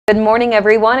Good morning,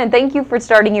 everyone, and thank you for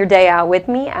starting your day out with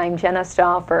me. I'm Jenna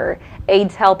Stauffer.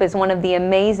 AIDS Help is one of the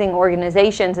amazing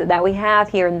organizations that we have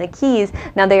here in the Keys.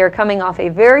 Now, they are coming off a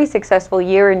very successful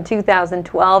year in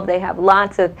 2012. They have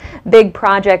lots of big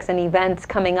projects and events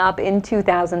coming up in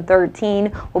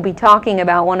 2013. We'll be talking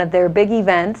about one of their big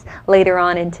events later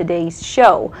on in today's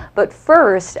show. But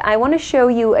first, I want to show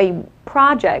you a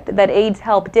project that AIDS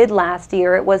Help did last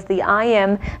year. It was the I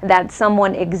Am That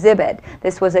Someone exhibit.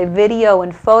 This was a video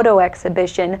and photo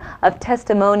exhibition of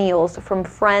testimonials from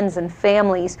friends and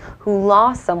families who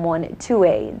lost someone to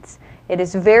AIDS. It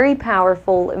is very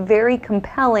powerful, very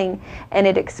compelling, and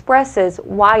it expresses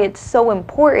why it's so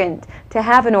important to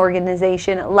have an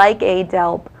organization like AIDS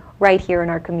Help right here in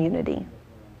our community.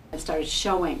 I started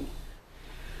showing.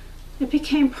 It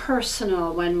became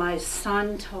personal when my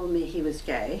son told me he was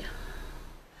gay.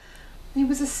 He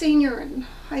was a senior in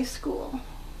high school,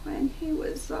 and he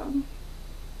was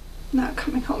not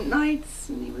coming home nights,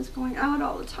 and he was going out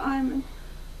all the time, and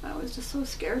I was just so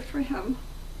scared for him.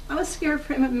 I was scared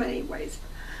for him in many ways,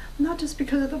 not just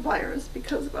because of the virus,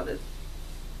 because of it.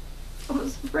 I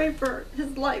was afraid for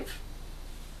his life.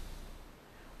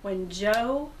 When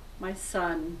Joe, my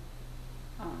son,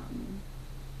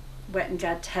 went and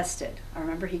got tested, I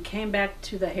remember he came back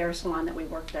to the hair salon that we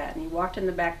worked at, and he walked in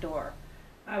the back door.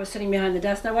 I was sitting behind the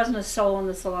desk. There wasn't a soul in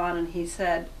the salon, and he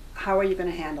said, "How are you going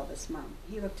to handle this, Mom?"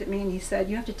 He looked at me and he said,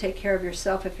 "You have to take care of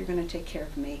yourself if you're going to take care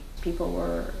of me."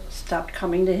 People stopped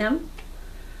coming to him.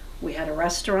 We had a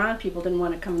restaurant. People didn't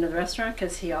want to come to the restaurant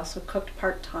because he also cooked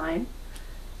part-time,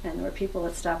 and there were people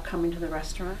that stopped coming to the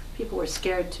restaurant. People were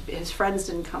scared his friends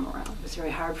didn't come around. It was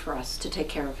very hard for us to take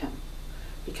care of him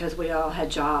because we all had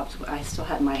jobs. I still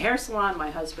had my hair salon.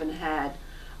 My husband had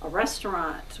a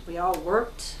restaurant. We all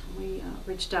worked. We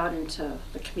reached out into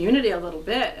the community a little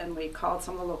bit, and we called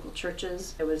some of the local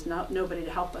churches. There was nobody to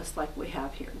help us like we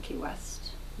have here in Key West.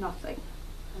 Nothing.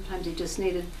 Sometimes he just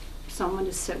needed someone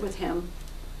to sit with him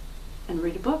and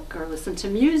read a book or listen to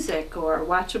music or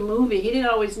watch a movie. He didn't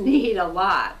always need a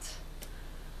lot,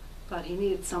 but he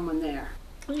needed someone there.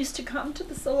 He used to come to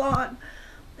the salon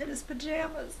in his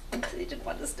pajamas because he didn't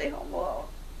want to stay home alone.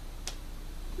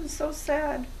 It was so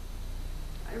sad.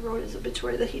 I wrote his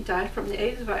obituary that he died from the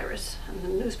AIDS virus, and the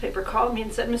newspaper called me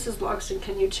and said, "Mrs. Logston,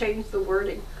 can you change the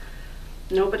wording?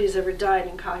 Nobody's ever died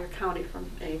in Collier County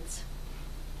from AIDS."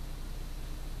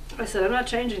 I said, "I'm not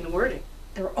changing the wording."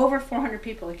 There were over 400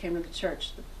 people that came to the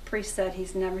church. The priest said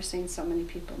he's never seen so many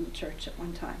people in the church at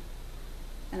one time.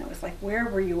 And it was like, where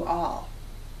were you all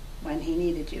when he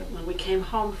needed you? When we came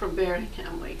home from burying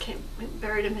him, we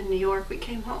buried him in New York, we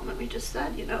came home and we just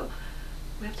said, you know,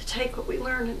 we have to take what we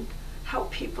learn and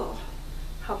help people.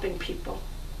 Helping people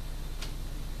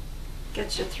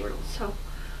gets you through. So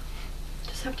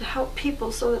just have to help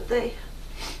people so that they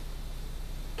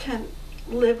can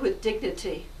live with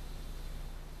dignity.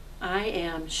 I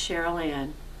am Cheryl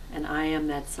Ann, and I am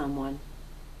that someone.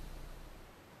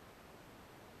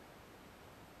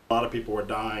 A lot of people were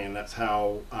dying, and that's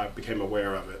how I became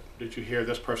aware of it. Did you hear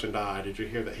this person died? Did you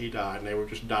hear that he died? And they were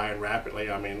just dying rapidly.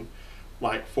 I mean,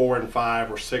 like 4 and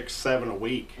 5 or 6, 7 a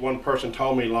week. One person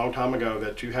told me a long time ago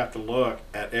that you have to look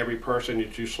at every person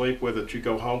that you sleep with, that you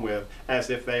go home with, as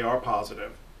if they are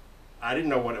positive. I didn't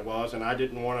know what it was, and I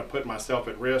didn't want to put myself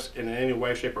at risk in any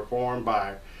way, shape, or form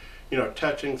by, you know,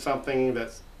 touching something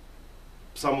that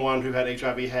someone who had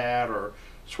HIV had, or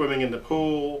swimming in the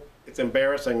pool. It's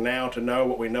embarrassing now to know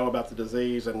what we know about the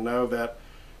disease and know that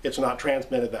it's not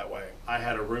transmitted that way. I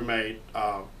had a roommate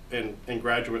in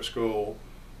graduate school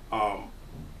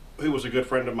who was a good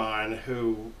friend of mine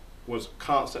who was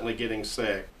constantly getting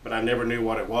sick, but I never knew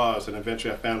what it was, and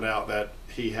eventually I found out that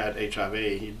he had HIV.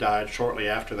 He died shortly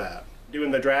after that.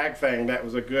 Doing the drag thing, that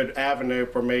was a good avenue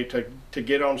for me to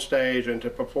get on stage and to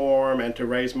perform and to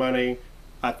raise money.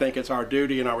 I think it's our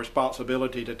duty and our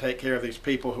responsibility to take care of these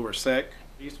people who are sick.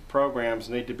 These programs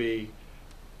need to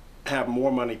have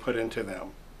more money put into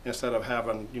them instead of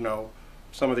having, you know,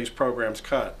 some of these programs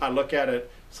cut. I look at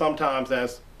it sometimes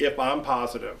as if I'm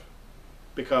positive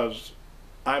because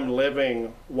I'm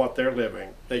living what they're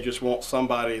living. They just want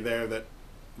somebody there that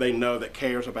they know that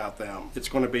cares about them. It's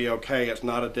going to be okay. It's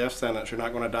not a death sentence. You're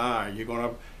not going to die. You're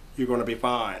going to be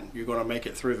fine. You're going to make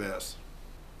it through this.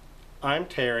 I'm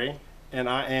Terry, and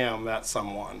I am that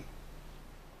someone.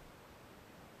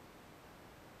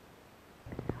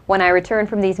 When I return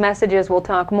from these messages, we'll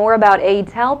talk more about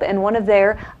AIDS Help and one of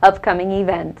their upcoming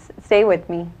events. Stay with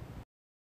me.